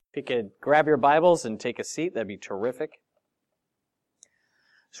If you could grab your Bibles and take a seat, that'd be terrific.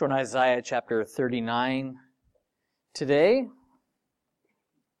 So we're in Isaiah chapter 39 today.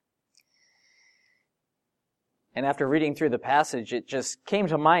 And after reading through the passage, it just came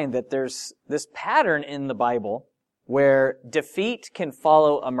to mind that there's this pattern in the Bible where defeat can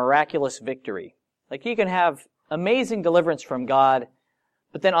follow a miraculous victory. Like you can have amazing deliverance from God,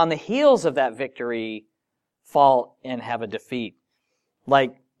 but then on the heels of that victory, fall and have a defeat.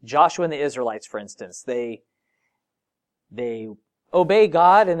 Like Joshua and the Israelites, for instance, they obey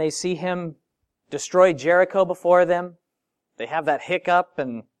God and they see Him destroy Jericho before them. They have that hiccup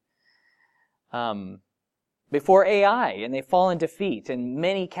and before Ai, and they fall in defeat and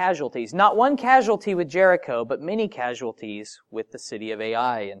many casualties. Not one casualty with Jericho, but many casualties with the city of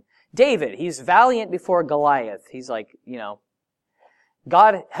Ai. And David, he's valiant before Goliath. He's like,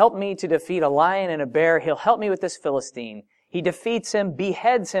 God help me to defeat a lion and a bear. He'll help me with this Philistine. He defeats him,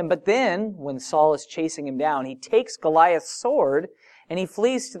 beheads him, but then, when Saul is chasing him down, he takes Goliath's sword and he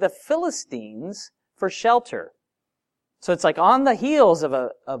flees to the Philistines for shelter. So it's like on the heels of a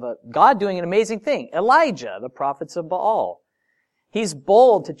God doing an amazing thing. Elijah, the prophets of Baal. He's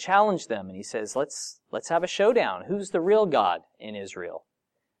bold to challenge them and he says, let's have a showdown. Who's the real God in Israel?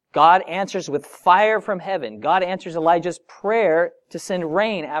 God answers with fire from heaven. God answers Elijah's prayer to send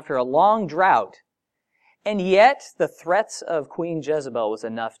rain after a long drought. And yet, the threats of Queen Jezebel was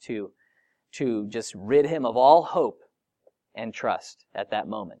enough to just rid him of all hope and trust at that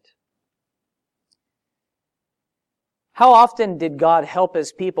moment. How often did God help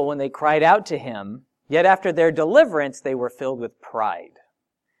His people when they cried out to Him, yet after their deliverance, they were filled with pride?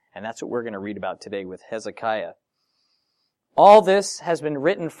 And that's what we're going to read about today with Hezekiah. All this has been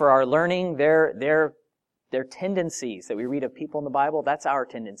written for our learning. Their tendencies that we read of people in the Bible, that's our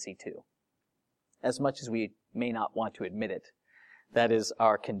tendency too. As much as we may not want to admit it. That is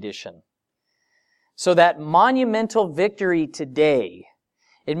our condition. So that monumental victory today,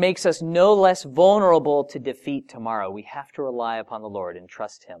 it makes us no less vulnerable to defeat tomorrow. We have to rely upon the Lord and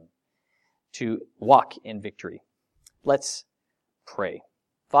trust Him to walk in victory. Let's pray.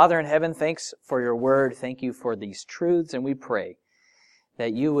 Father in heaven, thanks for your word. Thank you for these truths, and we pray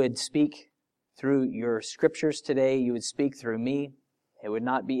that you would speak through your scriptures today. You would speak through me. It would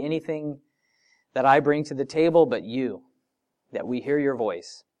not be anything that I bring to the table, but you, that we hear your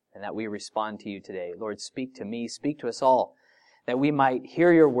voice and that we respond to you today. Lord, speak to me, speak to us all, that we might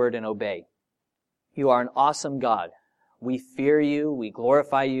hear your word and obey. You are an awesome God. We fear you, we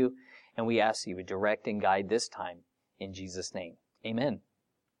glorify you, and we ask you to direct and guide this time in Jesus' name. Amen.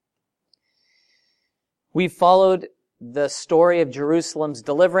 We've followed the story of Jerusalem's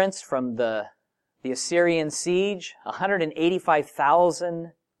deliverance from the Assyrian siege,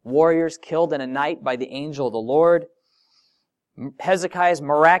 185,000 warriors killed in a night by the angel of the Lord. Hezekiah's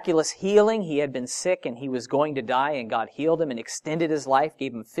miraculous healing. He had been sick and he was going to die, and God healed him and extended his life,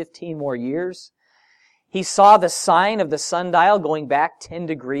 gave him 15 more years. He saw the sign of the sundial going back 10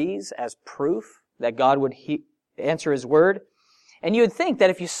 degrees as proof that God would answer His word. And you would think that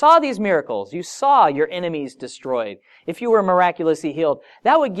if you saw these miracles, you saw your enemies destroyed, if you were miraculously healed,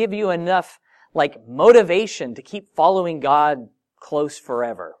 that would give you enough motivation to keep following God close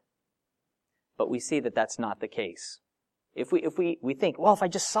forever. But we see that that's not the case. If we think, well, if I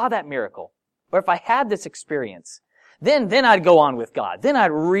just saw that miracle, or if I had this experience, then I'd go on with God. Then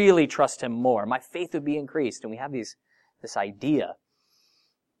I'd really trust Him more. My faith would be increased. And we have this idea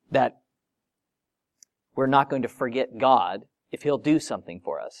that we're not going to forget God if He'll do something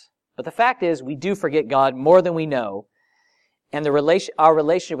for us. But the fact is, we do forget God more than we know, and our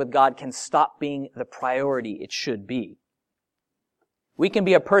relationship with God can stop being the priority it should be. We can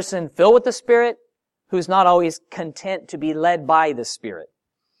be a person filled with the Spirit who's not always content to be led by the Spirit.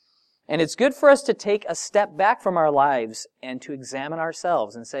 And it's good for us to take a step back from our lives and to examine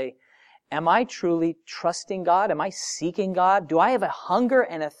ourselves and say, am I truly trusting God? Am I seeking God? Do I have a hunger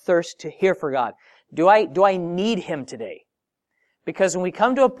and a thirst to hear for God? Do I need Him today? Because when we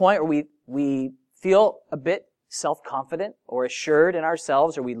come to a point where we feel a bit self-confident or assured in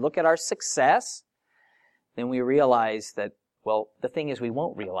ourselves, or we look at our success, then we realize that, well, the thing is we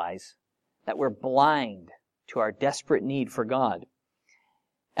won't realize that we're blind to our desperate need for God.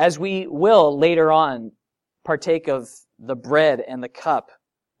 As we will later on partake of the bread and the cup,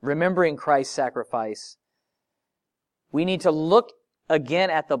 remembering Christ's sacrifice, we need to look again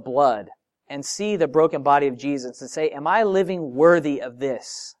at the blood and see the broken body of Jesus and say, am I living worthy of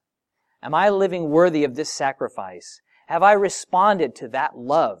this? Am I living worthy of this sacrifice? Have I responded to that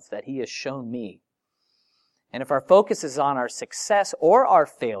love that He has shown me? And if our focus is on our success or our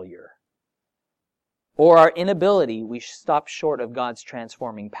failure, or our inability, we stop short of God's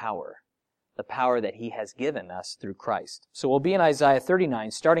transforming power, the power that He has given us through Christ. So we'll be in Isaiah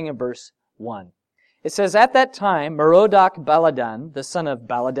 39, starting in verse 1. It says, "At that time, Merodach-Baladan, the son of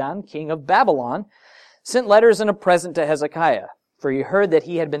Baladan, king of Babylon, sent letters and a present to Hezekiah, for he heard that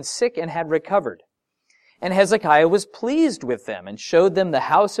he had been sick and had recovered. And Hezekiah was pleased with them and showed them the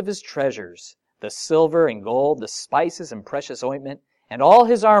house of his treasures, the silver and gold, the spices and precious ointment, and all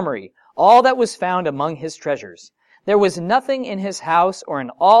his armory, all that was found among his treasures. There was nothing in his house or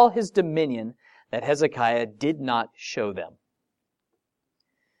in all his dominion that Hezekiah did not show them."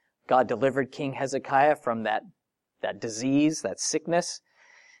 God delivered King Hezekiah from that disease, that sickness.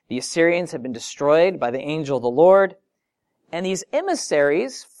 The Assyrians had been destroyed by the angel of the Lord. And these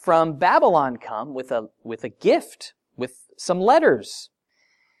emissaries from Babylon come with a gift, with some letters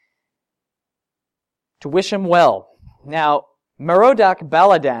to wish him well. Now,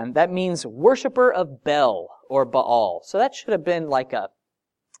 Merodach-Baladan, that means worshiper of Bel or Baal. So that should have been like a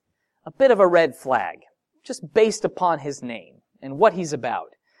bit of a red flag, just based upon his name and what he's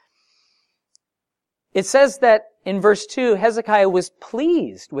about. It says that in verse 2, Hezekiah was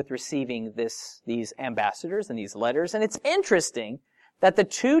pleased with receiving these ambassadors and these letters. And it's interesting that the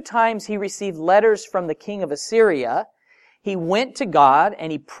 2 times he received letters from the king of Assyria, he went to God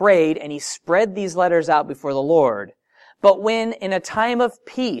and he prayed and he spread these letters out before the Lord. But when in a time of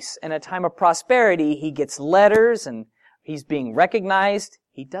peace and a time of prosperity, he gets letters and he's being recognized,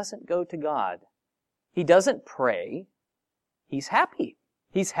 he doesn't go to God. He doesn't pray. He's happy.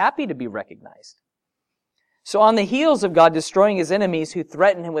 He's happy to be recognized. So on the heels of God destroying his enemies who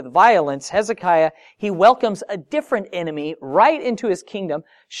threatened him with violence, Hezekiah, he welcomes a different enemy right into his kingdom,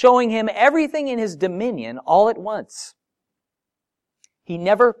 showing him everything in his dominion all at once. He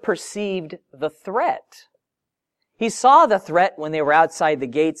never perceived the threat. He saw the threat when they were outside the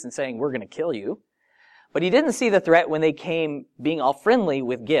gates and saying, "We're going to kill you." But he didn't see the threat when they came being all friendly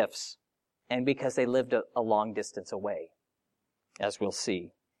with gifts and because they lived a long distance away, as we'll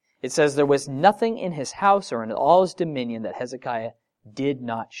see. It says there was nothing in his house or in all his dominion that Hezekiah did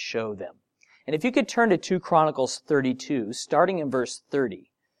not show them. And if you could turn to 2 Chronicles 32, starting in verse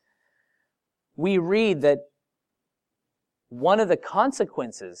 30, we read that one of the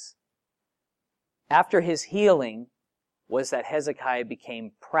consequences after his healing was that Hezekiah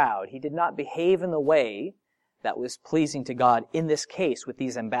became proud. He did not behave in the way that was pleasing to God in this case with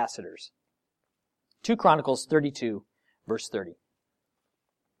these ambassadors. 2 Chronicles 32, verse 30.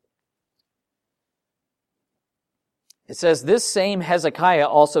 It says, "This same Hezekiah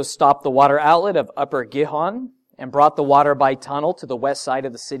also stopped the water outlet of Upper Gihon and brought the water by tunnel to the west side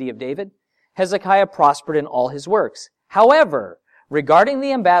of the city of David. Hezekiah prospered in all his works. However, regarding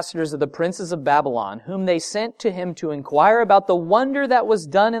the ambassadors of the princes of Babylon, whom they sent to him to inquire about the wonder that was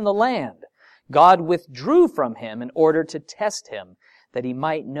done in the land, God withdrew from him in order to test him, that he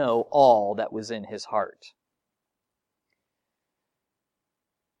might know all that was in his heart."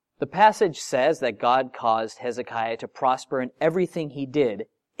 The passage says that God caused Hezekiah to prosper in everything he did,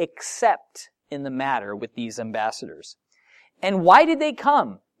 except in the matter with these ambassadors. And why did they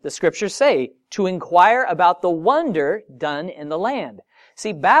come? The scriptures say, to inquire about the wonder done in the land.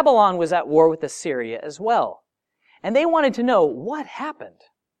 See, Babylon was at war with Assyria as well. And they wanted to know what happened.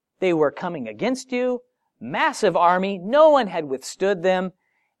 They were coming against you, massive army, no one had withstood them,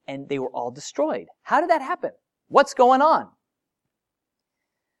 and they were all destroyed. How did that happen? What's going on?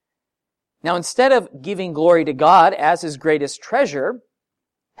 Now, instead of giving glory to God as his greatest treasure,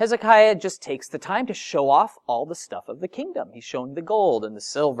 Hezekiah just takes the time to show off all the stuff of the kingdom. He's showing the gold and the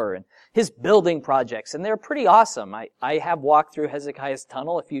silver and his building projects, and they're pretty awesome. I have walked through Hezekiah's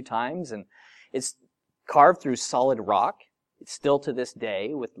tunnel a few times, and it's carved through solid rock. It's still to this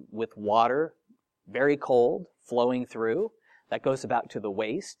day with water, very cold, flowing through. That goes about to the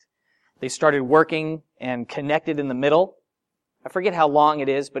waist. They started working and connected in the middle. I forget how long it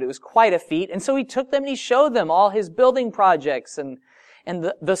is, but it was quite a feat. And so he took them and he showed them all his building projects and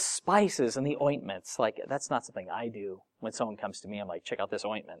the spices and the ointments. Like, that's not something I do. When someone comes to me, I'm like, check out this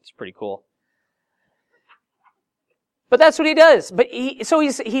ointment. It's pretty cool. But that's what he does. But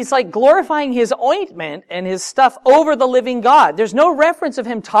he's like glorifying his ointment and his stuff over the living God. There's no reference of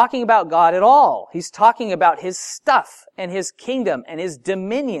him talking about God at all. He's talking about his stuff and his kingdom and his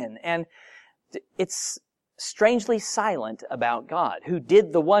dominion. And it's strangely silent about God, who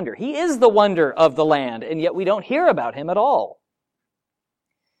did the wonder. He is the wonder of the land, and yet we don't hear about him at all.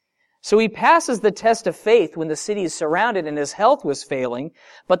 So he passes the test of faith when the city is surrounded and his health was failing,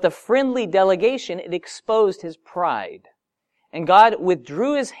 but the friendly delegation, it exposed his pride. And God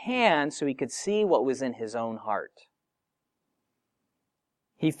withdrew his hand so he could see what was in his own heart.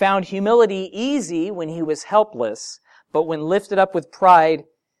 He found humility easy when he was helpless, but when lifted up with pride,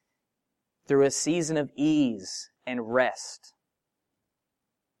 through a season of ease and rest.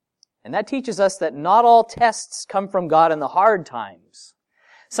 And that teaches us that not all tests come from God in the hard times.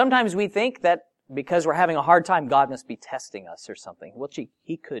 Sometimes we think that because we're having a hard time, God must be testing us or something. Well,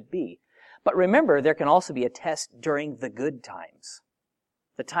 He could be. But remember, there can also be a test during the good times.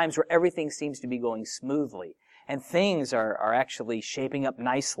 The times where everything seems to be going smoothly and things are actually shaping up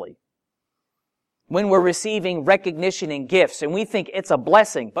nicely. When we're receiving recognition and gifts and we think it's a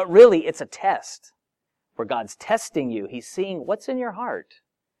blessing, but really it's a test. Where God's testing you, He's seeing what's in your heart.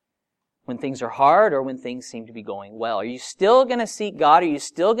 When things are hard or when things seem to be going well. Are you still going to seek God? Are you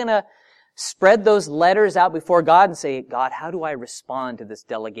still going to spread those letters out before God and say, God, how do I respond to this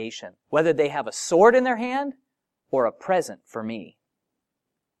delegation? Whether they have a sword in their hand or a present for me.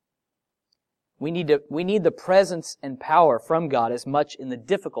 We need the presence and power from God as much in the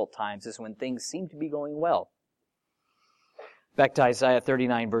difficult times as when things seem to be going well. Back to Isaiah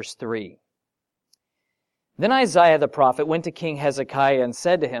 39, verse 3. Then Isaiah the prophet went to King Hezekiah and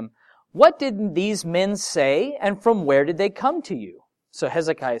said to him, "What did these men say, and from where did they come to you?" So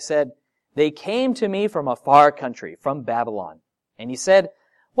Hezekiah said, "They came to me from a far country, from Babylon." And he said,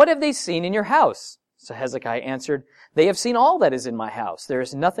 "What have they seen in your house?" So Hezekiah answered, "They have seen all that is in my house. There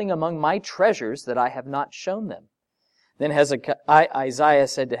is nothing among my treasures that I have not shown them." Then Isaiah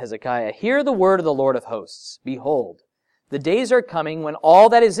said to Hezekiah, "Hear the word of the Lord of hosts. Behold, the days are coming when all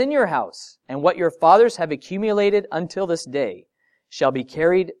that is in your house, and what your fathers have accumulated until this day, shall be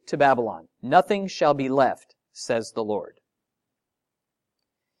carried to Babylon. Nothing shall be left, says the Lord."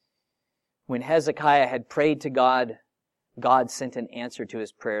 When Hezekiah had prayed to God, God sent an answer to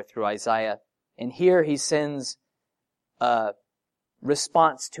his prayer through Isaiah. And here he sends a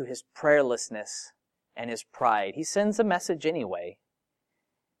response to his prayerlessness and his pride. He sends a message anyway.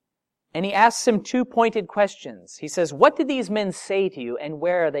 And he asks him two pointed questions. He says, "What did these men say to you, and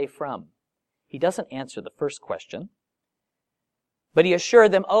where are they from?" He doesn't answer the first question. But he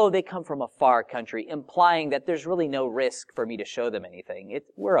assured them, they come from a far country, implying that there's really no risk for me to show them anything.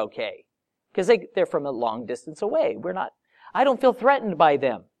 We're okay. Because they're from a long distance away. I don't feel threatened by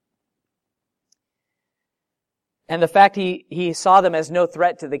them. And the fact he saw them as no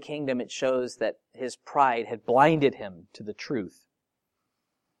threat to the kingdom, it shows that his pride had blinded him to the truth.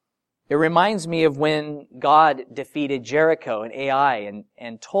 It reminds me of when God defeated Jericho and Ai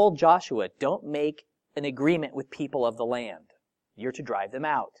and told Joshua, don't make an agreement with people of the land. You're to drive them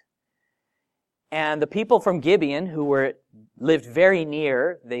out. And the people from Gibeon, who lived very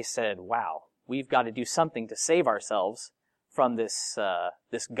near, they said, wow, we've got to do something to save ourselves from this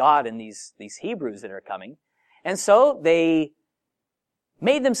God and these Hebrews that are coming. And so they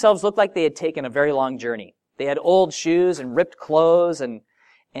made themselves look like they had taken a very long journey. They had old shoes and ripped clothes and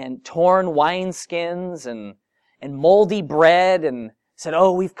torn wineskins and moldy bread and said,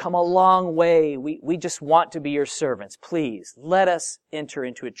 we've come a long way. We just want to be your servants. Please, let us enter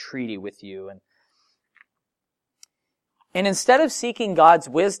into a treaty with you. And instead of seeking God's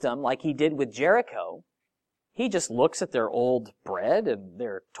wisdom like he did with Jericho, he just looks at their old bread and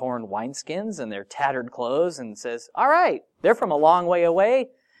their torn wineskins and their tattered clothes and says, all right, they're from a long way away.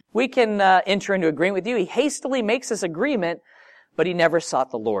 We can enter into agreement with you. He hastily makes this agreement, but he never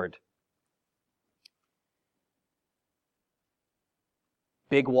sought the Lord.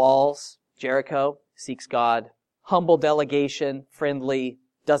 Big walls, Jericho, seeks God. Humble delegation, friendly,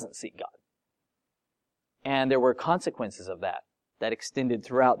 doesn't seek God. And there were consequences of that extended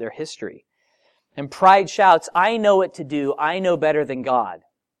throughout their history. And pride shouts, I know what to do. I know better than God.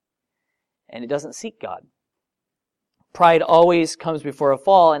 And it doesn't seek God. Pride always comes before a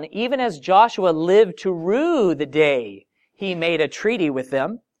fall. And even as Joshua lived to rue the day he made a treaty with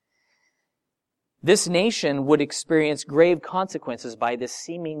them, this nation would experience grave consequences by this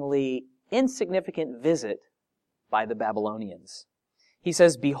seemingly insignificant visit by the Babylonians. He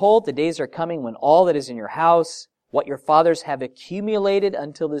says, behold, the days are coming when all that is in your house, what your fathers have accumulated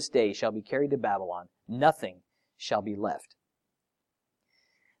until this day, shall be carried to Babylon. Nothing shall be left.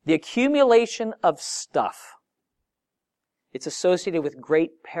 The accumulation of stuff, it's associated with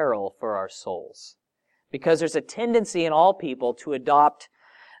great peril for our souls. Because there's a tendency in all people to adopt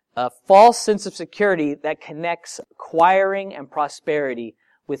a false sense of security that connects acquiring and prosperity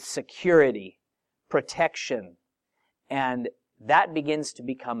with security, protection, and that begins to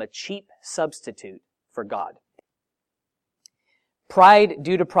become a cheap substitute for God. Pride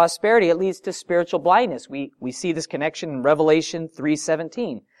due to prosperity, it leads to spiritual blindness. We see this connection in Revelation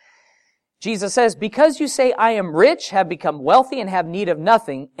 3:17. Jesus says, because you say, I am rich, have become wealthy, and have need of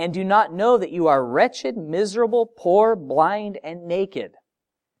nothing, and do not know that you are wretched, miserable, poor, blind, and naked.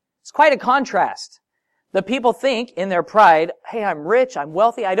 It's quite a contrast. The people think in their pride, hey, I'm rich, I'm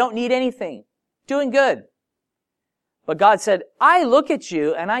wealthy, I don't need anything. Doing good. But God said, I look at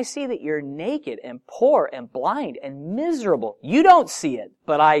you and I see that you're naked and poor and blind and miserable. You don't see it,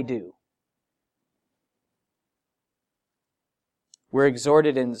 but I do. We're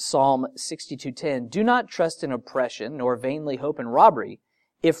exhorted in Psalm 62:10, do not trust in oppression, nor vainly hope in robbery.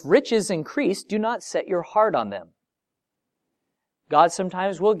 If riches increase, do not set your heart on them. God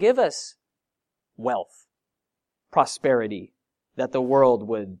sometimes will give us wealth, prosperity, that the world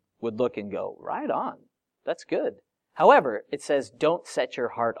would look and go, right on, that's good. However, it says, don't set your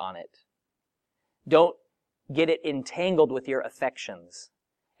heart on it. Don't get it entangled with your affections.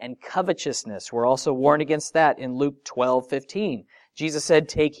 And covetousness, we're also warned against that in Luke 12:15. Jesus said,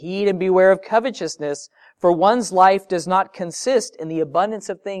 take heed and beware of covetousness, for one's life does not consist in the abundance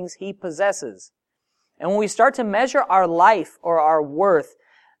of things he possesses. And when we start to measure our life or our worth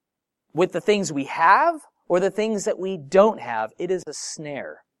with the things we have or the things that we don't have, it is a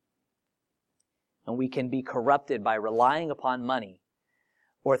snare. And we can be corrupted by relying upon money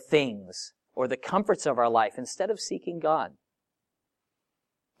or things or the comforts of our life instead of seeking God.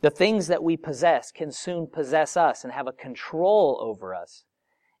 The things that we possess can soon possess us and have a control over us,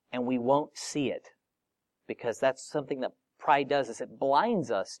 and we won't see it, because that's something that pride does, is it blinds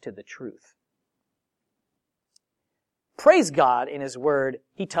us to the truth. Praise God, in His Word,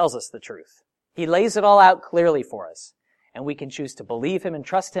 He tells us the truth. He lays it all out clearly for us, and we can choose to believe Him and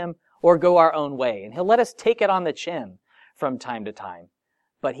trust Him or go our own way, and He'll let us take it on the chin from time to time.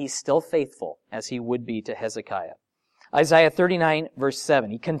 But He's still faithful, as He would be to Hezekiah. Isaiah 39, verse 7,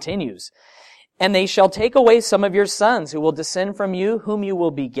 he continues, and they shall take away some of your sons who will descend from you, whom you will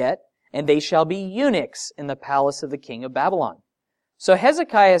beget, and they shall be eunuchs in the palace of the king of Babylon. So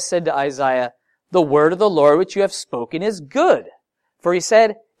Hezekiah said to Isaiah, the word of the Lord which you have spoken is good. For he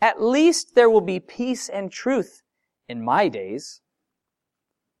said, at least there will be peace and truth in my days.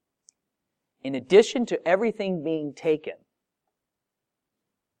 In addition to everything being taken,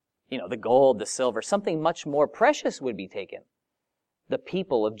 the gold, the silver, something much more precious would be taken. The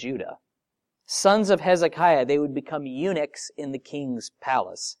people of Judah. Sons of Hezekiah, they would become eunuchs in the king's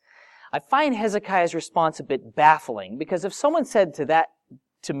palace. I find Hezekiah's response a bit baffling, because if someone said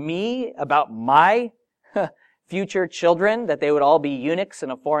to me about my future children, that they would all be eunuchs in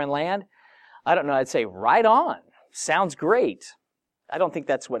a foreign land, I don't know, I'd say, right on. Sounds great. I don't think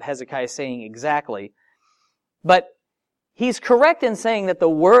that's what Hezekiah is saying exactly. But he's correct in saying that the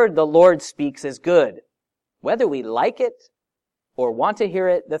word the Lord speaks is good. Whether we like it or want to hear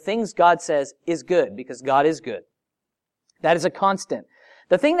it, the things God says is good, because God is good. That is a constant.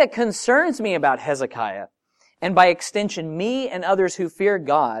 The thing that concerns me about Hezekiah, and by extension me and others who fear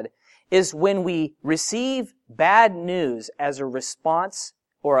God, is when we receive bad news as a response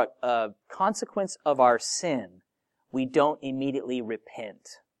or a consequence of our sin, we don't immediately repent.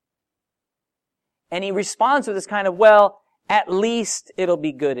 And he responds with this kind of, well, at least it'll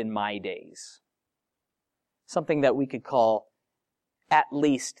be good in my days. Something that we could call at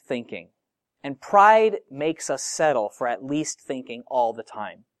least thinking. And pride makes us settle for at least thinking all the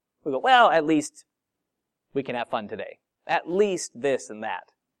time. We go, well, at least we can have fun today. At least this and that.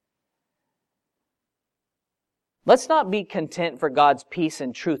 Let's not be content for God's peace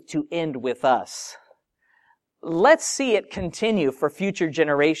and truth to end with us. Let's see it continue for future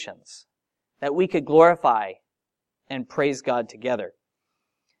generations, that we could glorify and praise God together.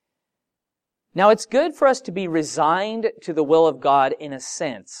 Now, it's good for us to be resigned to the will of God in a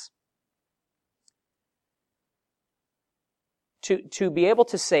sense. To be able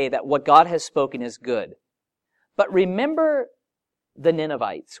to say that what God has spoken is good. But remember the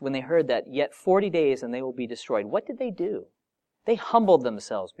Ninevites, when they heard that yet 40 days and they will be destroyed. What did they do? They humbled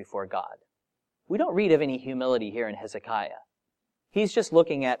themselves before God. We don't read of any humility here in Hezekiah. He's just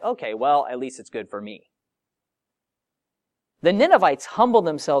looking at, okay, well, at least it's good for me. The Ninevites humbled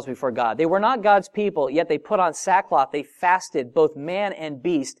themselves before God. They were not God's people, yet they put on sackcloth. They fasted, both man and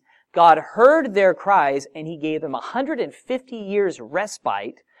beast. God heard their cries, and He gave them 150 years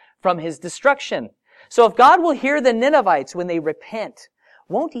respite from His destruction. So if God will hear the Ninevites when they repent,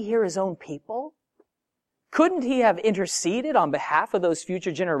 won't He hear His own people? Couldn't He have interceded on behalf of those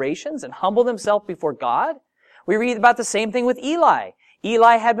future generations and humbled Himself before God? We read about the same thing with Eli.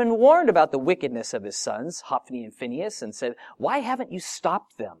 Eli had been warned about the wickedness of his sons, Hophni and Phinehas, and said, why haven't you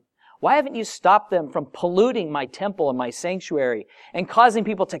stopped them? Why haven't you stopped them from polluting my temple and my sanctuary and causing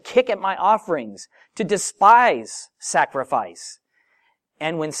people to kick at my offerings, to despise sacrifice?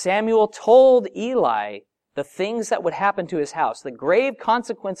 And when Samuel told Eli the things that would happen to his house, the grave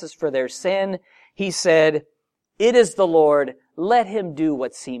consequences for their sin, he said, It is the Lord. Let him do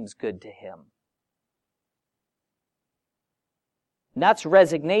what seems good to him. And that's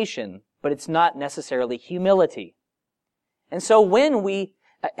resignation, but it's not necessarily humility. And so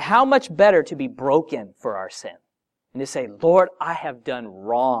how much better to be broken for our sin and to say, Lord, I have done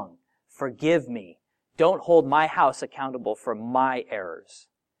wrong. Forgive me. Don't hold my house accountable for my errors.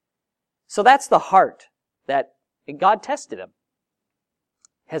 So that's the heart that God tested him.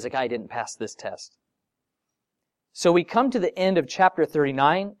 Hezekiah didn't pass this test. So we come to the end of chapter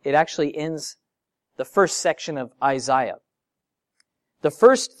 39. It actually ends the first section of Isaiah. The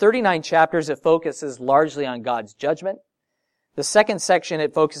first 39 chapters, it focuses largely on God's judgment. The second section,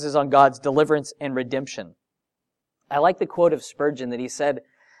 it focuses on God's deliverance and redemption. I like the quote of Spurgeon that he said,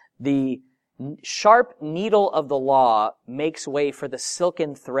 the sharp needle of the law makes way for the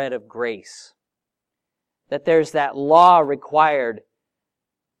silken thread of grace. That there's that law required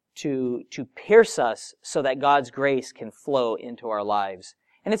to pierce us so that God's grace can flow into our lives.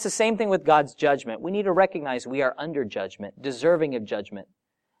 And it's the same thing with God's judgment. We need to recognize we are under judgment, deserving of judgment,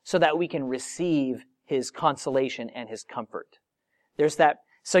 so that we can receive his consolation and his comfort. There's that.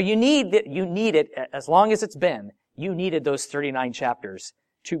 So you need it, as long as it's been, you needed those 39 chapters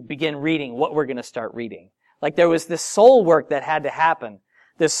to begin reading what we're going to start reading. Like there was this soul work that had to happen,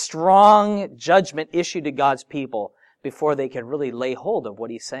 this strong judgment issued to God's people before they could really lay hold of what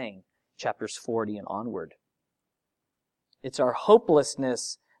he's saying, chapters 40 and onward. It's our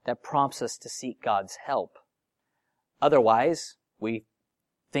hopelessness that prompts us to seek God's help. Otherwise, we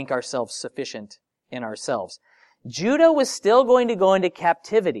think ourselves sufficient in ourselves. Judah was still going to go into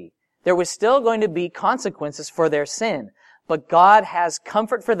captivity. There was still going to be consequences for their sin. But God has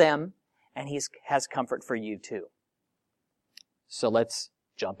comfort for them, and he has comfort for you too. So let's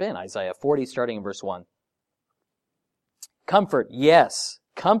jump in. Isaiah 40, starting in verse 1. Comfort, yes,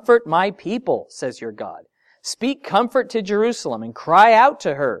 comfort my people, says your God. Speak comfort to Jerusalem and cry out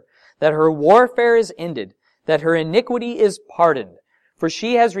to her that her warfare is ended, that her iniquity is pardoned, for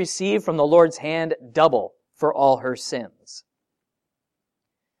she has received from the Lord's hand double for all her sins.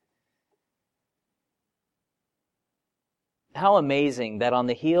 How amazing that on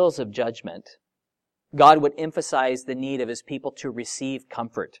the heels of judgment, God would emphasize the need of his people to receive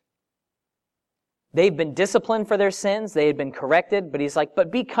comfort. They've been disciplined for their sins, they had been corrected, but he's like,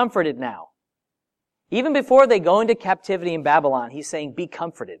 but be comforted now. Even before they go into captivity in Babylon, he's saying, be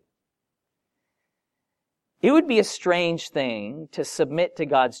comforted. It would be a strange thing to submit to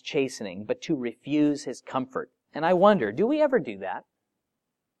God's chastening, but to refuse his comfort. And I wonder, do we ever do that?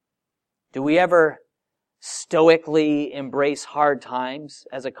 Do we ever stoically embrace hard times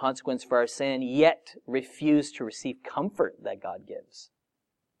as a consequence for our sin, yet refuse to receive comfort that God gives?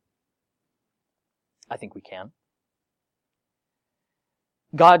 I think we can.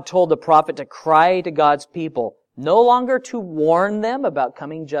 God told the prophet to cry to God's people, no longer to warn them about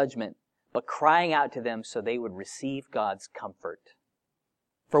coming judgment, but crying out to them so they would receive God's comfort.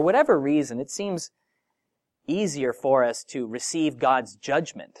 For whatever reason, it seems easier for us to receive God's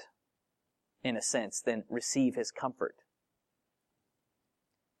judgment, in a sense, than receive his comfort.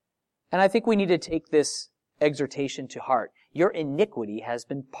 And I think we need to take this exhortation to heart. Your iniquity has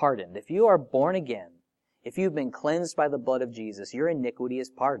been pardoned. If you are born again, if you've been cleansed by the blood of Jesus, your iniquity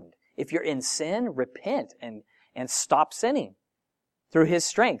is pardoned. If you're in sin, repent and stop sinning through his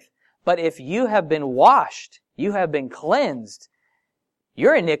strength. But if you have been washed, you have been cleansed,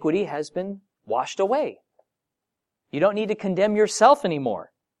 your iniquity has been washed away. You don't need to condemn yourself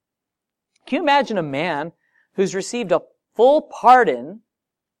anymore. Can you imagine a man who's received a full pardon?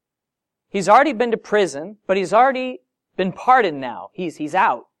 He's already been to prison, but he's already been pardoned now. He's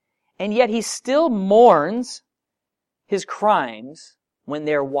out. And yet he still mourns his crimes when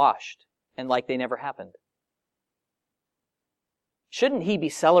they're washed and like they never happened. Shouldn't he be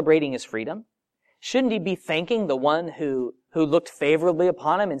celebrating his freedom? Shouldn't he be thanking the one who looked favorably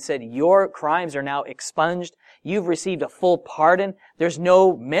upon him and said, your crimes are now expunged. You've received a full pardon. There's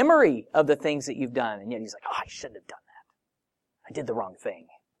no memory of the things that you've done. And yet he's like, I shouldn't have done that. I did the wrong thing.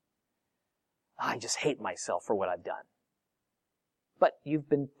 I just hate myself for what I've done. But you've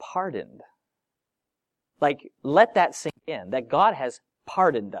been pardoned. Like, let that sink in, that God has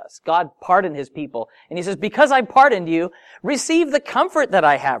pardoned us. God pardoned his people. And he says, because I pardoned you, receive the comfort that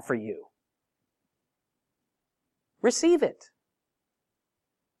I have for you. Receive it.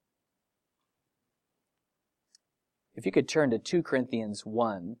 If you could turn to 2 Corinthians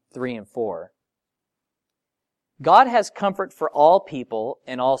 1, 3 and 4. God has comfort for all people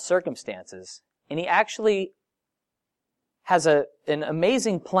in all circumstances. And he actually has an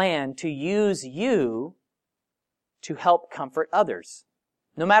amazing plan to use you to help comfort others,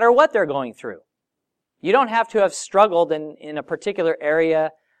 no matter what they're going through. You don't have to have struggled in a particular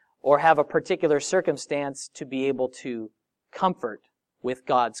area or have a particular circumstance to be able to comfort with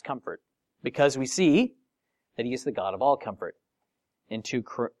God's comfort. Because we see that He is the God of all comfort in 2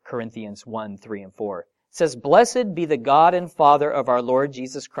 Corinthians 1, 3, and 4. It says, "Blessed be the God and Father of our Lord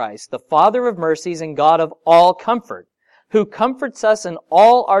Jesus Christ, the Father of mercies and God of all comfort, who comforts us in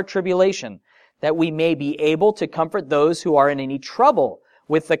all our tribulation, that we may be able to comfort those who are in any trouble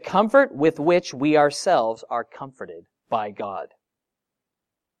with the comfort with which we ourselves are comforted by God."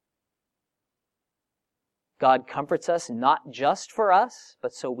 God comforts us not just for us,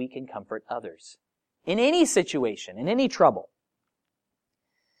 but so we can comfort others. In any situation, in any trouble.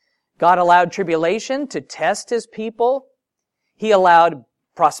 God allowed tribulation to test His people. He allowed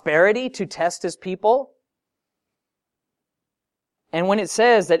prosperity to test His people. And when it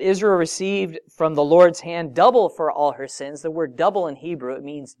says that Israel received from the Lord's hand double for all her sins, the word double in Hebrew, it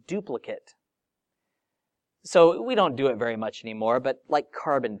means duplicate. So we don't do it very much anymore, but like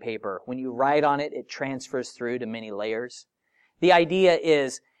carbon paper, when you write on it, it transfers through to many layers. The idea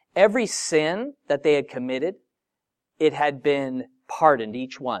is every sin that they had committed, it had been pardoned,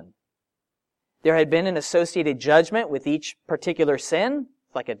 each one. There had been an associated judgment with each particular sin,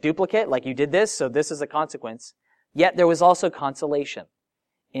 like a duplicate, like you did this, so this is a consequence. Yet there was also consolation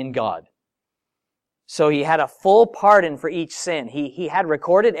in God. So He had a full pardon for each sin. He had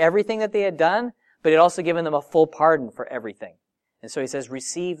recorded everything that they had done, but He had also given them a full pardon for everything. And so He says,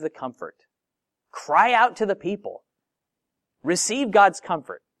 receive the comfort. Cry out to the people. Receive God's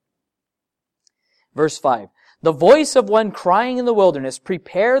comfort. Verse 5, "The voice of one crying in the wilderness,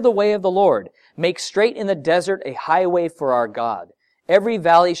 prepare the way of the Lord. Make straight in the desert a highway for our God. Every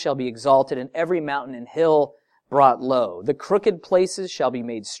valley shall be exalted, and every mountain and hill brought low. The crooked places shall be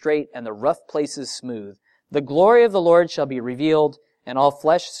made straight, and the rough places smooth. The glory of the Lord shall be revealed, and all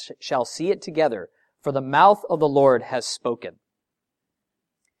flesh shall see it together, for the mouth of the Lord has spoken."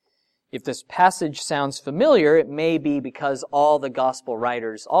 If this passage sounds familiar, it may be because all the gospel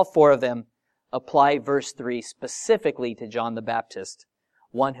writers, all 4 of them, apply verse 3 specifically to John the Baptist,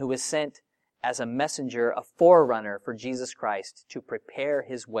 one who was sent as a messenger, a forerunner for Jesus Christ to prepare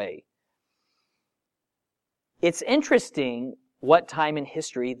His way. It's interesting what time in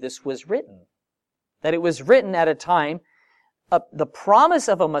history this was written. That it was written at a time, the promise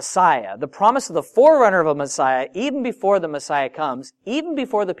of a Messiah, the promise of the forerunner of a Messiah, even before the Messiah comes, even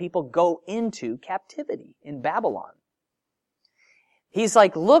before the people go into captivity in Babylon. He's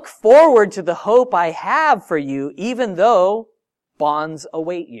like, look forward to the hope I have for you, even though bonds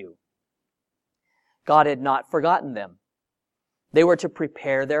await you. God had not forgotten them. They were to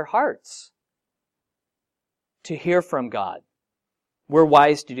prepare their hearts to hear from God. We're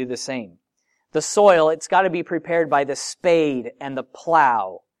wise to do the same. The soil, it's got to be prepared by the spade and the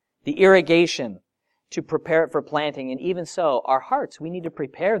plow, the irrigation to prepare it for planting. And even so, our hearts, we need to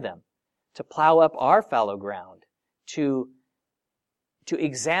prepare them to plow up our fallow ground, to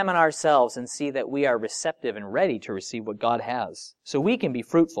examine ourselves and see that we are receptive and ready to receive what God has, so we can be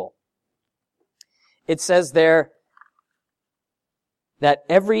fruitful. It says there that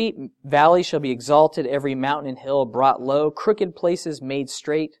every valley shall be exalted, every mountain and hill brought low, crooked places made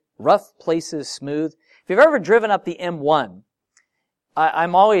straight, rough places smooth. If you've ever driven up the M1,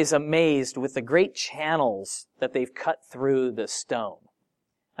 I'm always amazed with the great channels that they've cut through the stone.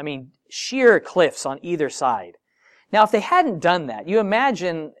 I mean, sheer cliffs on either side. Now, if they hadn't done that, you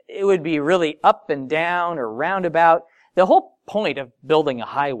imagine it would be really up and down or roundabout. The whole point of building a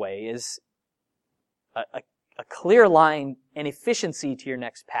highway is a clear line and efficiency to your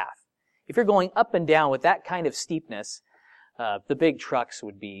next path. If you're going up and down with that kind of steepness, the big trucks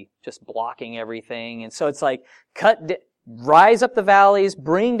would be just blocking everything. And so it's like, rise up the valleys,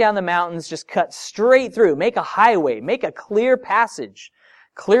 bring down the mountains, just cut straight through. Make a highway, make a clear passage,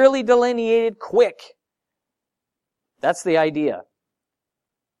 clearly delineated, quick. That's the idea.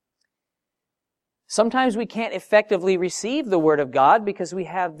 Sometimes we can't effectively receive the Word of God because we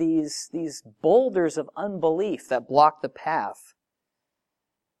have these boulders of unbelief that block the path.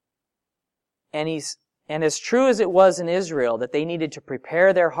 And as true as it was in Israel that they needed to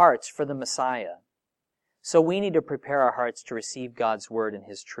prepare their hearts for the Messiah, so we need to prepare our hearts to receive God's Word and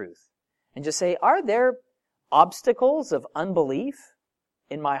His truth. And just say, are there obstacles of unbelief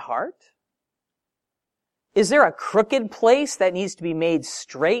in my heart? Is there a crooked place that needs to be made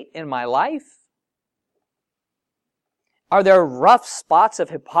straight in my life? Are there rough spots of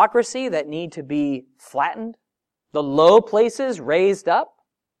hypocrisy that need to be flattened? The low places raised up?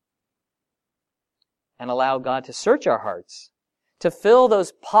 And allow God to search our hearts, to fill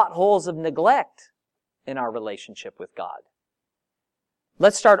those potholes of neglect in our relationship with God.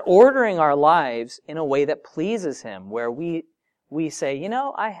 Let's start ordering our lives in a way that pleases Him, where we say,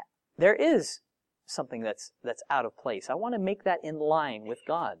 there is something that's out of place. I want to make that in line with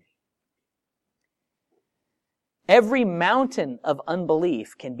God. Every mountain of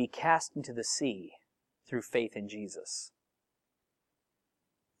unbelief can be cast into the sea through faith in Jesus.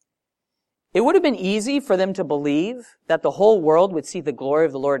 It would have been easy for them to believe that the whole world would see the glory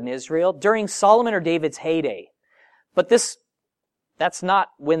of the Lord in Israel during Solomon or David's heyday. But that's not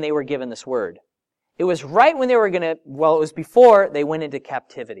when they were given this word. It was right when it was before they went into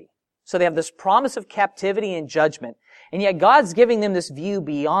captivity. So they have this promise of captivity and judgment, and yet God's giving them this view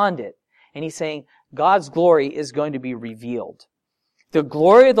beyond it. And He's saying, God's glory is going to be revealed. The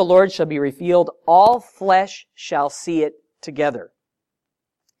glory of the Lord shall be revealed. All flesh shall see it together.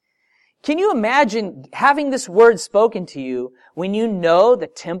 Can you imagine having this word spoken to you when you know the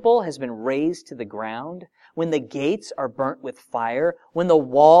temple has been razed to the ground, when the gates are burnt with fire, when the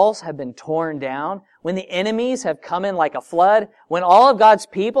walls have been torn down, when the enemies have come in like a flood, when all of God's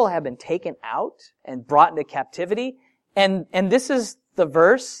people have been taken out and brought into captivity? And this is the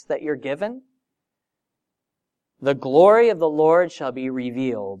verse that you're given. The glory of the Lord shall be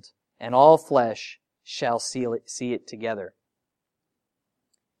revealed, and all flesh shall see it together.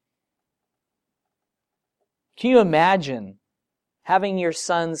 Can you imagine having your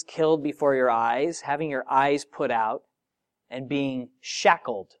sons killed before your eyes, having your eyes put out, and being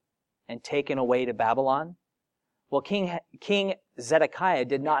shackled and taken away to Babylon? Well, King Zedekiah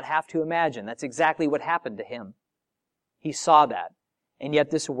did not have to imagine. That's exactly what happened to him. He saw that, and yet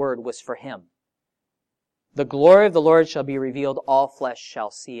this word was for him. The glory of the Lord shall be revealed, all flesh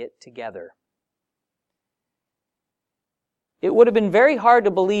shall see it together. It would have been very hard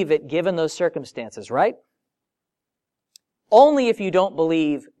to believe it given those circumstances, right? Only if you don't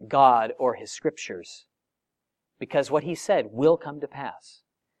believe God or His Scriptures, because what He said will come to pass.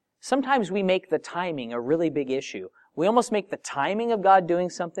 Sometimes we make the timing a really big issue. We almost make the timing of God doing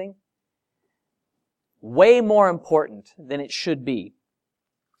something way more important than it should be.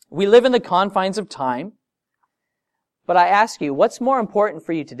 We live in the confines of time, but I ask you, what's more important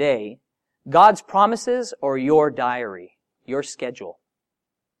for you today, God's promises or your diary, your schedule?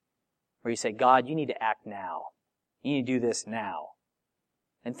 Where you say, God, you need to act now. You need to do this now.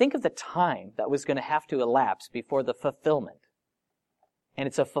 And think of the time that was going to have to elapse before the fulfillment. And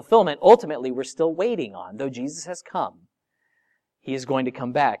it's a fulfillment ultimately we're still waiting on. Though Jesus has come, He is going to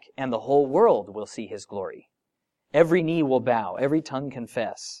come back, and the whole world will see His glory. Every knee will bow, every tongue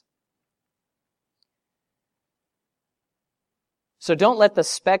confess. So don't let the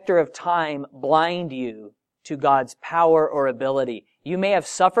specter of time blind you to God's power or ability. You may have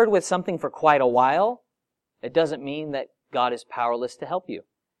suffered with something for quite a while. It doesn't mean that God is powerless to help you.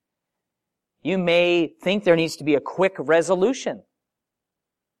 You may think there needs to be a quick resolution.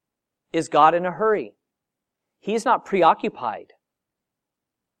 Is God in a hurry? He's not preoccupied.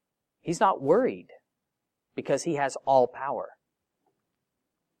 He's not worried because He has all power.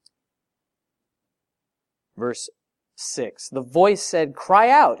 Verse 6, the voice said, cry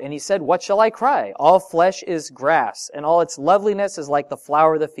out. And He said, what shall I cry? All flesh is grass, and all its loveliness is like the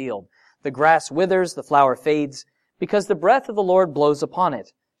flower of the field. The grass withers, the flower fades, because the breath of the Lord blows upon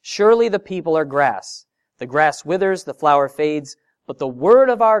it. Surely the people are grass. The grass withers, the flower fades, but the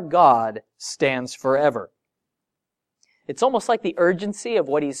word of our God stands forever. It's almost like the urgency of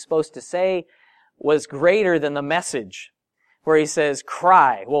what He's supposed to say was greater than the message, where He says,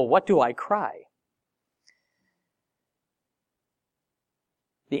 cry. Well, what do I cry?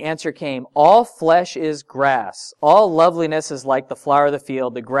 The answer came, all flesh is grass. All loveliness is like the flower of the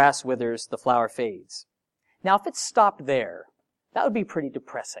field. The grass withers, the flower fades. Now, if it stopped there, that would be pretty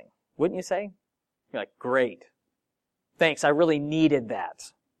depressing, wouldn't you say? You're like, great. Thanks, I really needed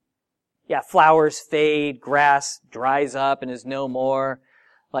that. Yeah, flowers fade, grass dries up and is no more.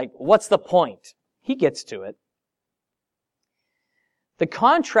 Like, what's the point? He gets to it. The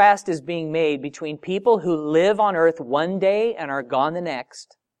contrast is being made between people who live on earth one day and are gone the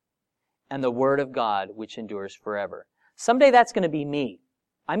next, and the Word of God, which endures forever. Someday that's going to be me.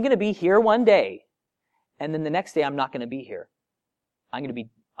 I'm going to be here one day, and then the next day I'm not going to be here. I'm going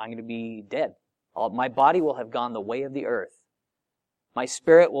to be dead. My body will have gone the way of the earth. My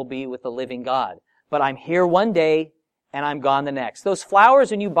spirit will be with the living God. But I'm here one day, and I'm gone the next. Those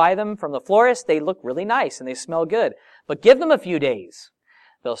flowers, when you buy them from the florist, they look really nice and they smell good. But give them a few days.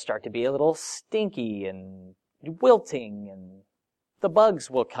 They'll start to be a little stinky and wilting, and the bugs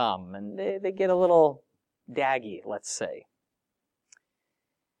will come, and they get a little daggy, let's say.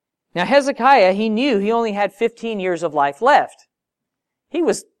 Now Hezekiah, he knew he only had 15 years of life left. He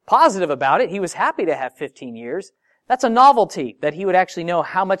was positive about it. He was happy to have 15 years. That's a novelty, that he would actually know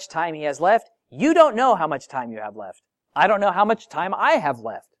how much time he has left. You don't know how much time you have left. I don't know how much time I have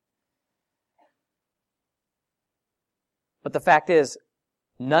left. But the fact is,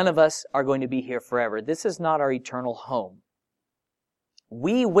 none of us are going to be here forever. This is not our eternal home.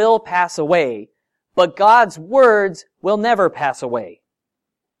 We will pass away, but God's words will never pass away.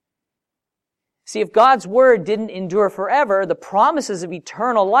 See, if God's word didn't endure forever, the promises of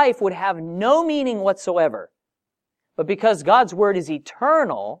eternal life would have no meaning whatsoever. But because God's word is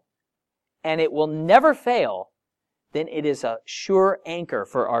eternal, and it will never fail, then it is a sure anchor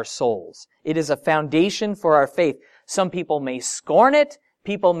for our souls. It is a foundation for our faith. Some people may scorn it.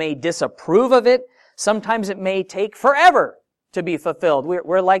 People may disapprove of it. Sometimes it may take forever to be fulfilled.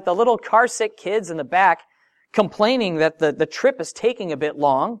 We're like the little car-sick kids in the back complaining that the trip is taking a bit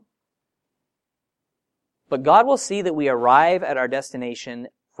long. But God will see that we arrive at our destination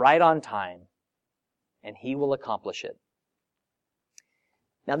right on time, and He will accomplish it.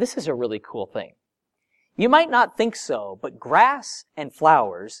 Now, this is a really cool thing. You might not think so, but grass and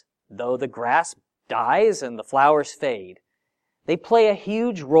flowers, though the grass dies and the flowers fade, they play a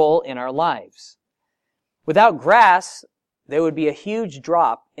huge role in our lives. Without grass, there would be a huge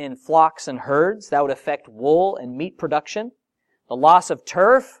drop in flocks and herds. That would affect wool and meat production. The loss of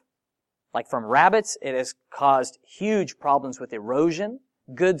turf, like from rabbits, it has caused huge problems with erosion,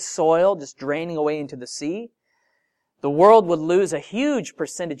 good soil just draining away into the sea. The world would lose a huge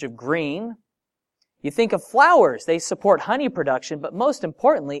percentage of green. You think of flowers, they support honey production, but most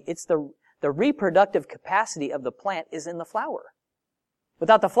importantly, it's the reproductive capacity of the plant is in the flower.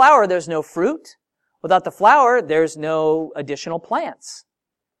 Without the flower, there's no fruit. Without the flower, there's no additional plants.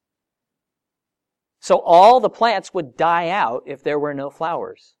 So all the plants would die out if there were no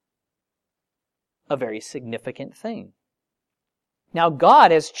flowers. A very significant thing. Now,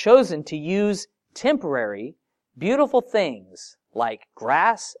 God has chosen to use temporary, beautiful things like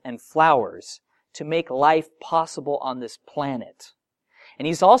grass and flowers to make life possible on this planet. And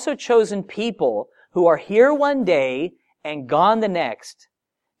He's also chosen people who are here one day and gone the next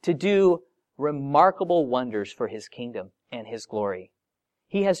to do remarkable wonders for His kingdom and His glory.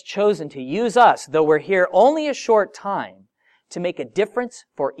 He has chosen to use us, though we're here only a short time, to make a difference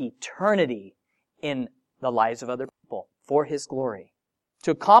for eternity in the lives of other people, for His glory.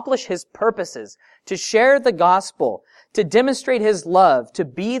 To accomplish His purposes, to share the gospel, to demonstrate His love, to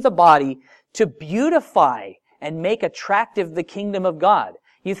be the body, to beautify and make attractive the kingdom of God.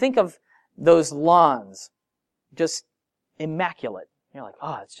 You think of those lawns, just immaculate. You're like,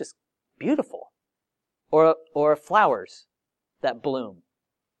 oh, it's just beautiful. Or flowers that bloom.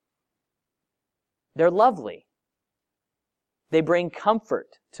 They're lovely. They bring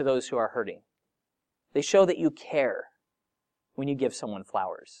comfort to those who are hurting. They show that you care when you give someone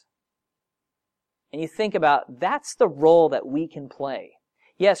flowers. And you think about, that's the role that we can play.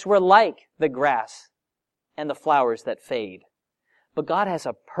 Yes, we're like the grass and the flowers that fade. But God has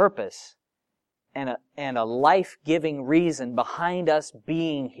a purpose and a life-giving reason behind us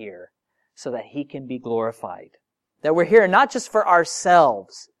being here so that He can be glorified. That we're here not just for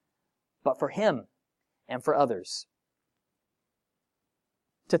ourselves, but for Him and for others.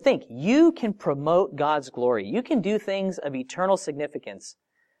 To think, you can promote God's glory. You can do things of eternal significance.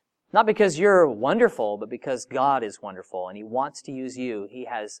 Not because you're wonderful, but because God is wonderful and He wants to use you. He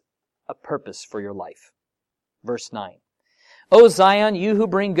has a purpose for your life. Verse 9. O Zion, you who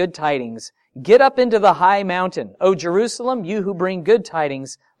bring good tidings, get up into the high mountain. O Jerusalem, you who bring good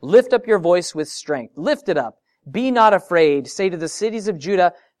tidings, lift up your voice with strength. Lift it up. Be not afraid. Say to the cities of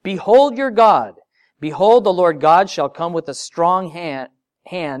Judah, behold your God. Behold, the Lord God shall come with a strong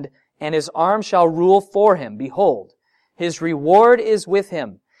hand, and His arm shall rule for Him. Behold, His reward is with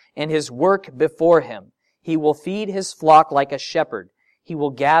Him, and His work before Him. He will feed His flock like a shepherd. He will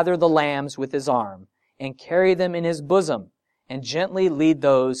gather the lambs with His arm, and carry them in His bosom, and gently lead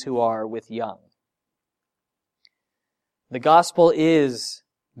those who are with young. The gospel is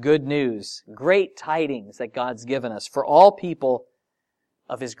good news, great tidings that God's given us for all people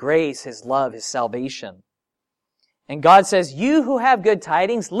of His grace, His love, His salvation. And God says, you who have good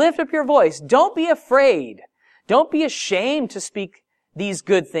tidings, lift up your voice. Don't be afraid. Don't be ashamed to speak these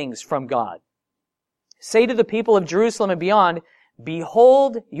good things from God. Say to the people of Jerusalem and beyond,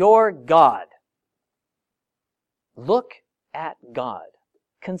 behold your God. Look at God.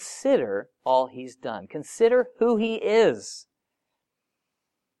 Consider all He's done. Consider who He is.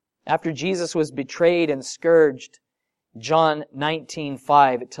 After Jesus was betrayed and scourged, John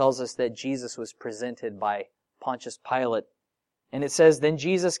 19:5, it tells us that Jesus was presented by Pontius Pilate. And it says, then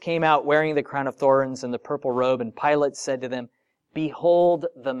Jesus came out wearing the crown of thorns and the purple robe, and Pilate said to them, behold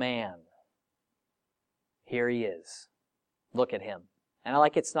the man. Here he is. Look at him. And I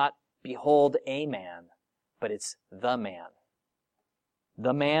like it's not behold a man, but it's the man.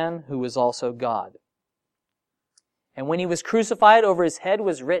 The man who was also God. And when he was crucified, over his head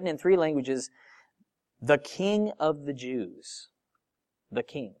was written in 3 languages, the King of the Jews. The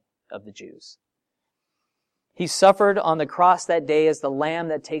King of the Jews. He suffered on the cross that day as the Lamb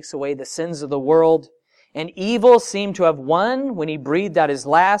that takes away the sins of the world. And evil seemed to have won when he breathed out his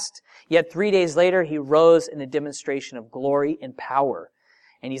last. Yet 3 days later, he rose in a demonstration of glory and power.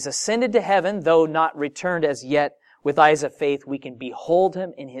 And he's ascended to heaven, though not returned as yet. With eyes of faith, we can behold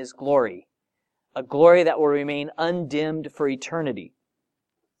him in his glory. A glory that will remain undimmed for eternity.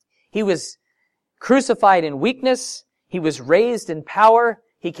 He was crucified in weakness. He was raised in power.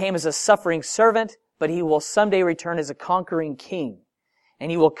 He came as a suffering servant, but he will someday return as a conquering king. And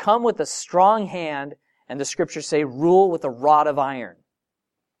he will come with a strong hand, and the scriptures say, rule with a rod of iron.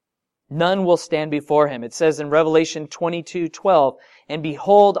 None will stand before him. It says in Revelation 22:12, and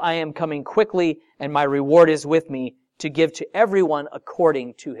behold, I am coming quickly, and my reward is with me, to give to everyone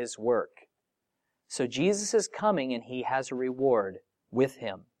according to his work. So Jesus is coming, and he has a reward with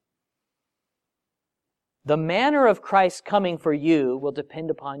him. The manner of Christ coming for you will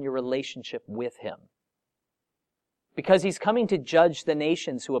depend upon your relationship with him. Because he's coming to judge the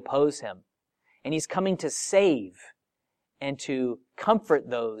nations who oppose him. And he's coming to save and to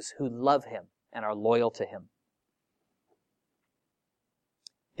comfort those who love him and are loyal to him.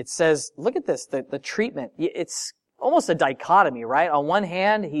 It says, look at this, the treatment. It's almost a dichotomy, right? On one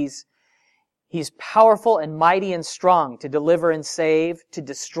hand, he's powerful and mighty and strong to deliver and save, to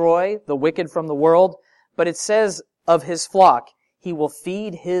destroy the wicked from the world. But it says of his flock, he will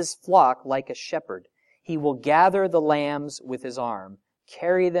feed his flock like a shepherd. He will gather the lambs with his arm,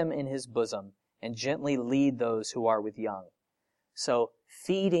 carry them in his bosom, and gently lead those who are with young. So,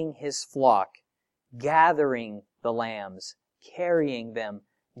 feeding his flock, gathering the lambs, carrying them,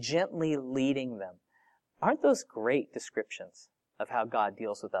 gently leading them. Aren't those great descriptions of how God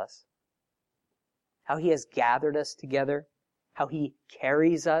deals with us? How he has gathered us together, how he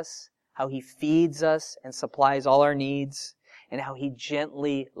carries us, how he feeds us and supplies all our needs, and how he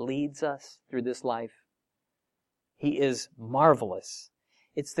gently leads us through this life. He is marvelous.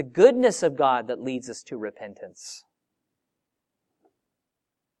 It's the goodness of God that leads us to repentance.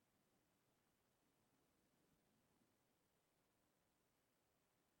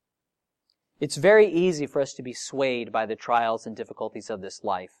 It's very easy for us to be swayed by the trials and difficulties of this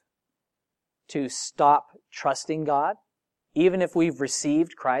life, to stop trusting God, even if we've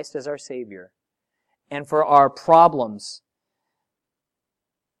received Christ as our Savior, and for our problems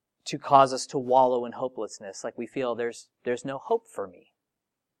to cause us to wallow in hopelessness, like we feel there's no hope for me.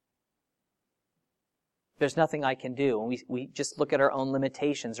 There's nothing I can do. And we just look at our own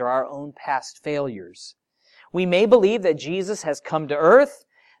limitations or our own past failures. We may believe that Jesus has come to earth,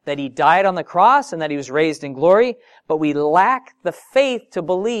 that he died on the cross, and that he was raised in glory, but we lack the faith to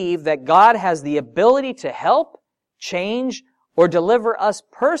believe that God has the ability to help, change, or deliver us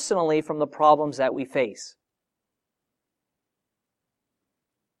personally from the problems that we face.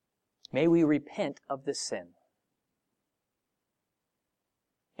 May we repent of this sin.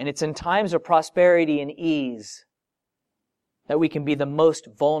 And it's in times of prosperity and ease that we can be the most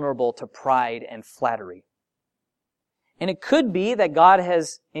vulnerable to pride and flattery. And it could be that God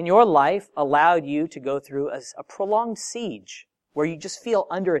has, in your life, allowed you to go through a prolonged siege where you just feel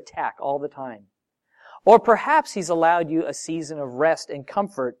under attack all the time. Or perhaps he's allowed you a season of rest and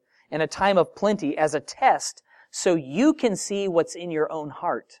comfort and a time of plenty as a test so you can see what's in your own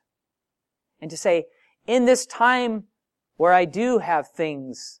heart. And to say, in this time where I do have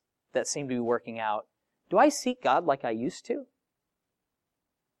things that seem to be working out, do I seek God like I used to?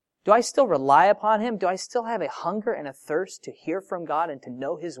 Do I still rely upon him? Do I still have a hunger and a thirst to hear from God and to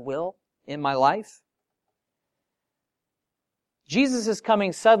know his will in my life? Jesus is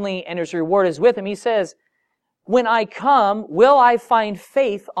coming suddenly and his reward is with him. He says, when I come, will I find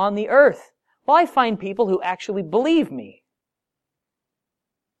faith on the earth? Will I find people who actually believe me?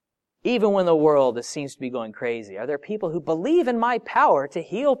 Even when the world seems to be going crazy, are there people who believe in my power to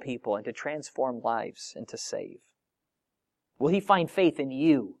heal people and to transform lives and to save? Will he find faith in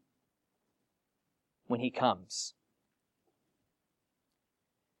you when he comes?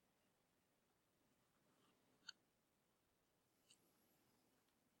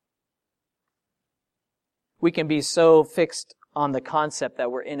 We can be so fixed on the concept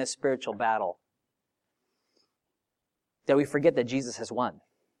that we're in a spiritual battle that we forget that Jesus has won.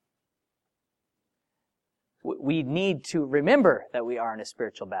 We need to remember that we are in a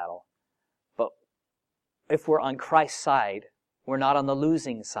spiritual battle. But if we're on Christ's side, we're not on the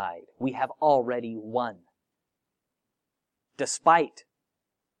losing side. We have already won. despite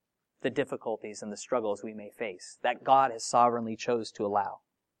the difficulties and the struggles we may face, that God has sovereignly chose to allow.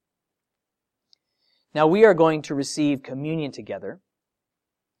 Now we are going to receive communion together.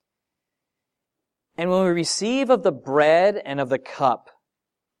 And when we receive of the bread and of the cup,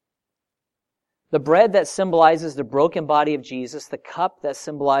 the bread that symbolizes the broken body of Jesus, the cup that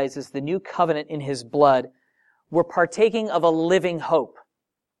symbolizes the new covenant in His blood, we're partaking of a living hope.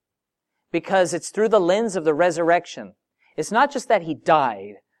 Because it's through the lens of the resurrection. It's not just that He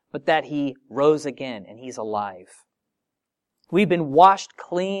died, but that He rose again and He's alive. We've been washed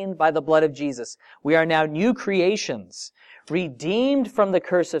clean by the blood of Jesus. We are now new creations, redeemed from the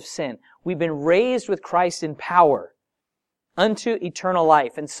curse of sin. We've been raised with Christ in power unto eternal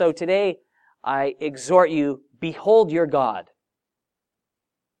life. And so today, I exhort you, behold your God.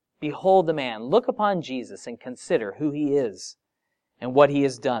 Behold the man. Look upon Jesus and consider who He is and what He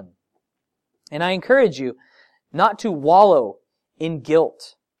has done. And I encourage you not to wallow in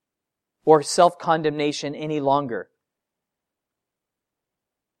guilt or self-condemnation any longer,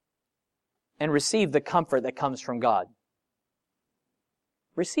 and receive the comfort that comes from God.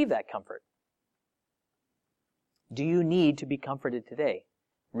 Receive that comfort. Do you need to be comforted today?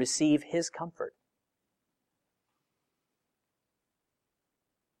 Receive His comfort.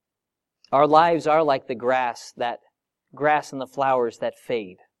 Our lives are like the grass and the flowers that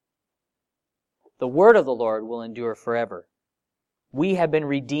fade. The word of the Lord will endure forever. We have been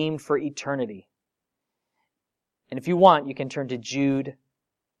redeemed for eternity. And if you want, you can turn to Jude,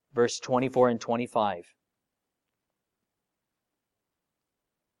 verse 24 and 25.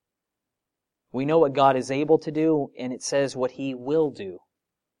 We know what God is able to do, and it says what He will do.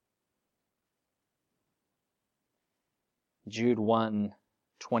 Jude 1,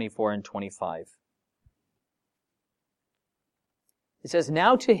 24 and 25. It says,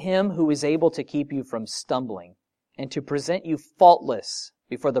 "Now to Him who is able to keep you from stumbling, and to present you faultless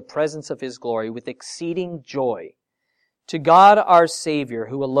before the presence of His glory with exceeding joy, to God our Savior,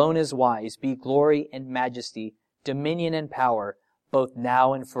 who alone is wise, be glory and majesty, dominion and power, both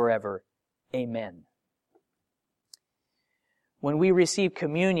now and forever. Amen." When we receive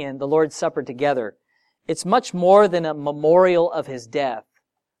communion, the Lord's Supper together, it's much more than a memorial of His death,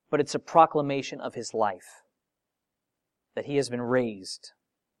 but it's a proclamation of His life, that He has been raised.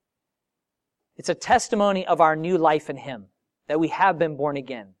 It's a testimony of our new life in Him, that we have been born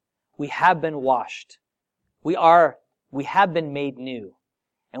again. We have been washed. We have been made new.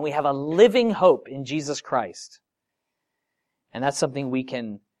 And we have a living hope in Jesus Christ. And that's something we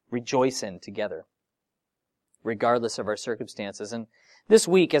can rejoice in together, regardless of our circumstances. And this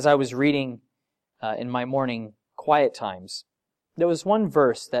week, as I was reading in my morning quiet times, there was one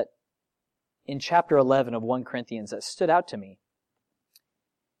verse that in chapter 11 of 1 Corinthians that stood out to me.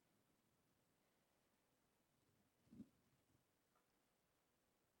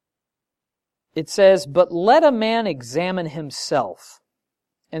 It says, "But let a man examine himself,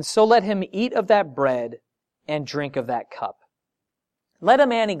 and so let him eat of that bread and drink of that cup." Let a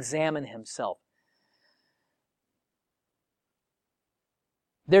man examine himself.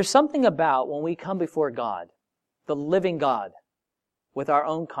 There's something about when we come before God, the living God, with our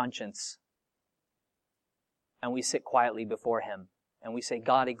own conscience, and we sit quietly before Him, and we say,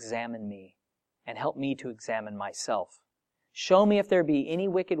 "God, examine me, and help me to examine myself. Show me if there be any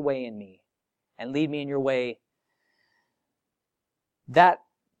wicked way in me, and lead me in your way." That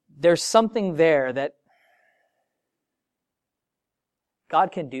there's something there that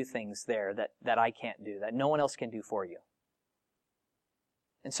God can do things there that I can't do, that no one else can do for you.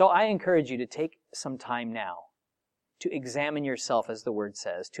 And so I encourage you to take some time now to examine yourself, as the Word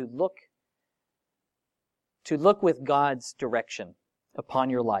says, to look with God's direction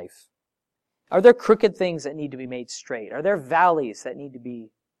upon your life. Are there crooked things that need to be made straight? Are there valleys that need to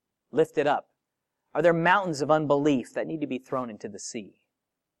be lifted up? Are there mountains of unbelief that need to be thrown into the sea?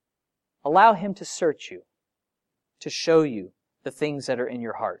 Allow Him to search you, to show you the things that are in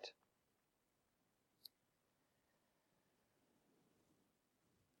your heart.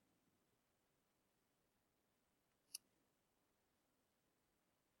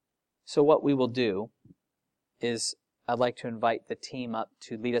 So what we will do is I'd like to invite the team up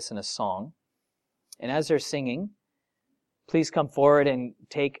to lead us in a song. And as they're singing, please come forward and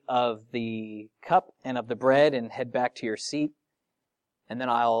take of the cup and of the bread and head back to your seat. And then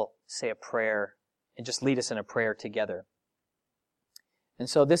I'll say a prayer and just lead us in a prayer together. And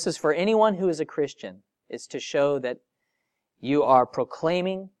so this is for anyone who is a Christian. It's to show that you are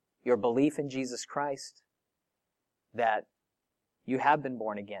proclaiming your belief in Jesus Christ, that you have been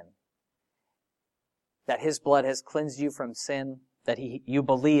born again, that His blood has cleansed you from sin, that you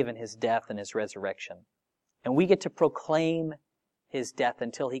believe in His death and His resurrection. And we get to proclaim his death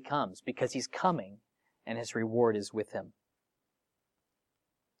until he comes, because he's coming and his reward is with him.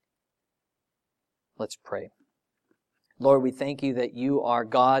 Let's pray. Lord, we thank you that you are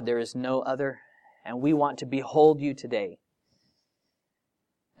God. There is no other. And we want to behold you today.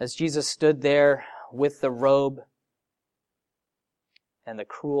 As Jesus stood there with the robe and the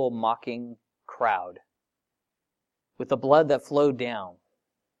cruel, mocking crowd, with the blood that flowed down,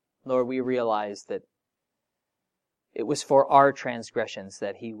 Lord, we realize that it was for our transgressions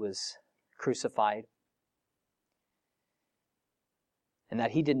that he was crucified, and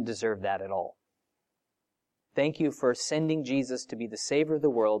that he didn't deserve that at all. Thank you for sending Jesus to be the Savior of the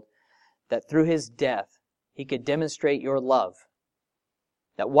world, that through his death he could demonstrate your love,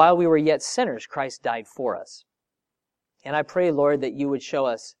 that while we were yet sinners, Christ died for us. And I pray, Lord, that you would show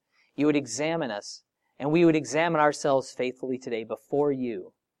us, you would examine us, and we would examine ourselves faithfully today before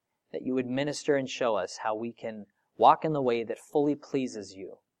you, that you would minister and show us how we can walk in the way that fully pleases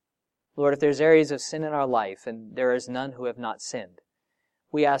you. Lord, if there's areas of sin in our life, and there is none who have not sinned,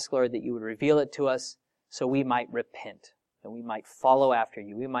 we ask, Lord, that you would reveal it to us so we might repent, and we might follow after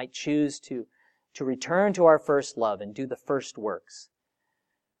you. We might choose to return to our first love and do the first works.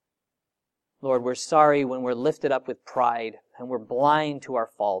 Lord, we're sorry when we're lifted up with pride and we're blind to our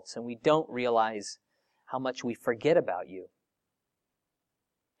faults and we don't realize how much we forget about you.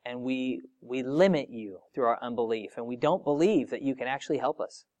 And we limit you through our unbelief, and we don't believe that you can actually help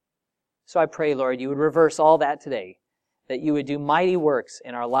us. So I pray, Lord, you would reverse all that today, that you would do mighty works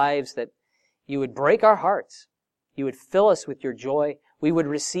in our lives, that you would break our hearts, you would fill us with your joy, we would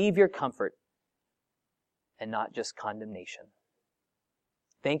receive your comfort, and not just condemnation.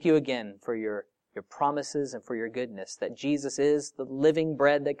 Thank you again for your promises and for your goodness, that Jesus is the living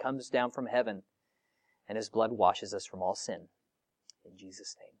bread that comes down from heaven, and his blood washes us from all sin. In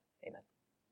Jesus' name, amen.